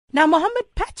Now,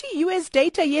 Mohammed, Patchy US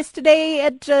data yesterday,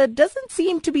 it doesn't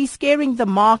seem to be scaring the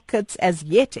markets as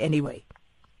yet anyway.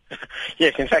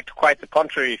 Yes, in fact, quite the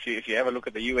contrary. If you have a look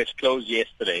at the U.S. close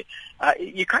yesterday,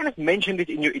 you kind of mentioned it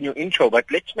in your intro, but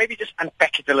let's maybe just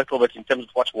unpack it a little bit in terms of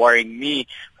what's worrying me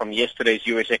from yesterday's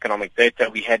U.S. economic data.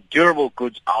 We had durable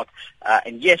goods out,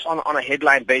 and yes, on a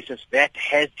headline basis, that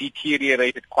has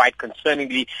deteriorated quite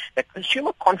concerningly. That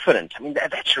consumer confidence, I mean,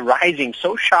 that's rising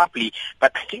so sharply,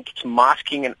 but I think it's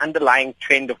masking an underlying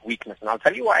trend of weakness. And I'll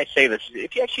tell you why I say this.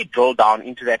 If you actually drill down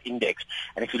into that index,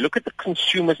 and if you look at the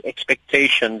consumer's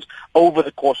expectations over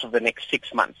the course of the next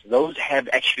 6 months, those have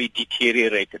actually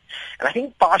deteriorated. And I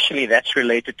think partially that's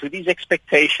related to these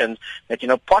expectations that,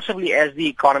 possibly as the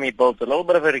economy builds a little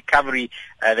bit of a recovery,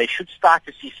 they should start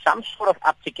to see some sort of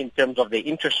uptick in terms of their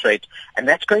interest rates, and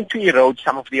that's going to erode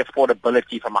some of the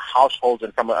affordability from a household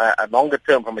and from a longer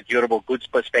term, from a durable goods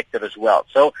perspective as well.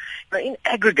 So, in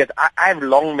aggregate, I've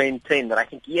long maintained that I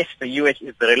think, yes, the U.S.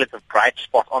 is the relative bright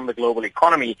spot on the global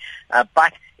economy,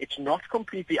 but it's not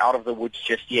completely out of the woods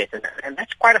just yet. And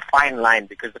that's quite a fine line,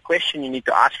 because the question you need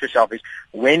to ask yourself is,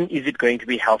 when is it going to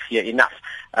be healthier enough?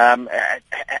 And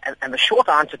the short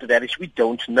answer to that is we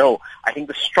don't know. I think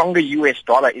the stronger U.S.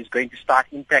 dollar is going to start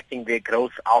impacting their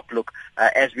growth outlook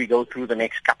as we go through the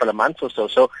next couple of months or so.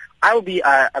 So I will be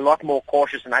a lot more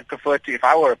cautious, and I'd prefer to, if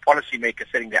I were a policymaker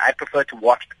sitting there, I'd prefer to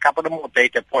watch a couple of more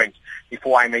data points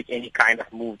before I make any kind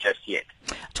of move just yet.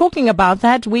 Talking about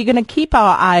that, we're going to keep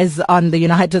our eyes on the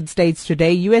United States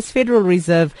today. U.S. Federal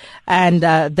Reserve, and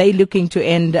they're looking to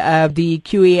end the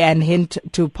QE and hint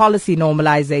to policy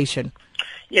normalization.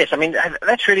 Yes, I mean,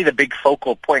 that's really the big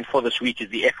focal point for this week is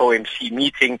the FOMC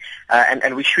meeting,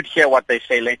 and we should hear what they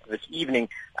say later this evening.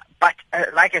 But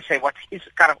like I say, what is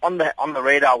kind of on the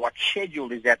radar, what's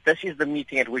scheduled, is that this is the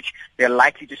meeting at which they're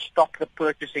likely to stop the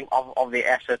purchasing of their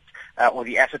assets, or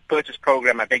the asset purchase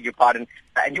program, I beg your pardon.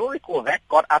 And you'll recall that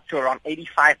got up to around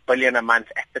 $85 billion a month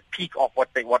at the peak of what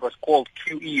was called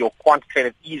QE, or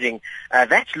quantitative easing.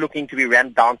 That's looking to be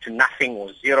ramped down to nothing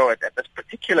or zero at this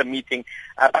particular meeting.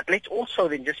 But let's also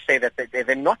then just say that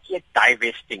they're not yet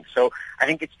divesting. So I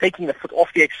think it's taking the foot off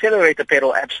the accelerator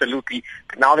pedal, absolutely.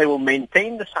 But now they will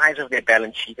maintain the size of their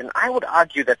balance sheet, and I would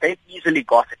argue that they've easily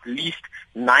got at least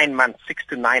 9 months, 6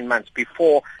 to 9 months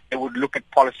before they would look at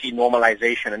policy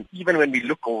normalization. And even when we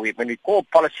call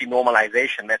policy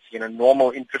normalization, that's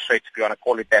normal interest rates, if you want to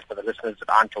call it that for the listeners that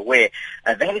aren't aware,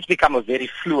 that has become a very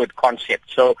fluid concept.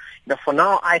 So for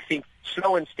now, I think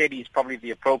slow and steady is probably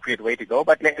the appropriate way to go.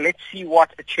 But let's see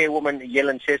what Chairwoman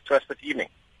Yellen says to us this evening.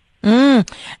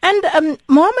 And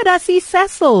Mohammed, I see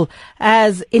Sasol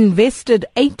has invested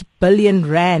 8 billion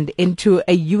rand into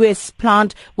a U.S.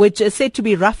 plant, which is said to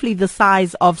be roughly the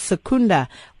size of Secunda.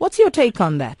 What's your take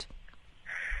on that?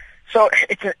 So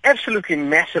it's an absolutely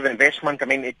massive investment. I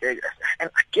mean, and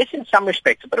I guess in some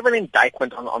respects, a bit of an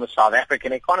indictment on the South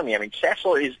African economy. I mean,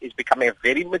 Sasol is becoming a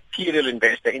very material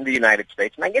investor in the United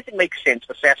States, and I guess it makes sense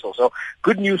for Sasol. So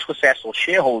good news for Sasol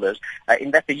shareholders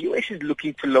in that the U.S. is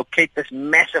looking to locate this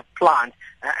massive plant.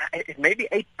 It may be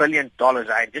 $8 billion.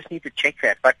 I just need to check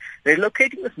that. But they're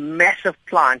locating this massive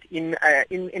plant in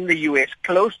the U.S.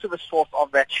 close to the source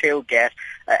of that shale gas,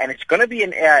 and it's going to be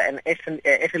an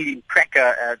ethylene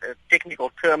cracker. The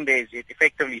technical term there is it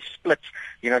effectively splits,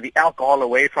 the alcohol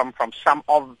away from some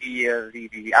of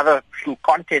the other fuel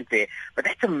content there. But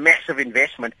that's a massive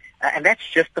investment, and that's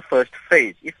just the first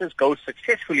phase. If this goes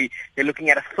successfully, they're looking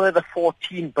at a further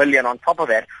 $14 billion on top of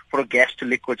that for a gas to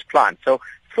liquids plant. So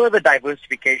further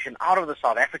diversification out of the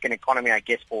South African economy, I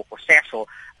guess, for Sasol,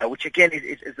 which again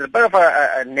is a bit of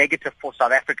a negative for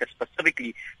South Africa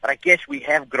specifically. But I guess we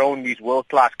have grown these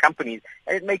world-class companies,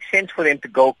 and it makes sense for them to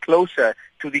go closer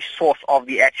to the source of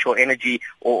the actual energy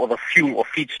or the fuel or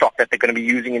feedstock that they're going to be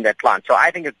using in that plant. So I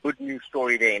think a good news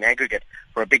story there in aggregate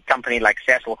for a big company like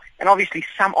Sasol. And obviously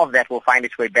some of that will find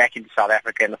its way back into South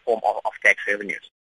Africa in the form of tax revenues.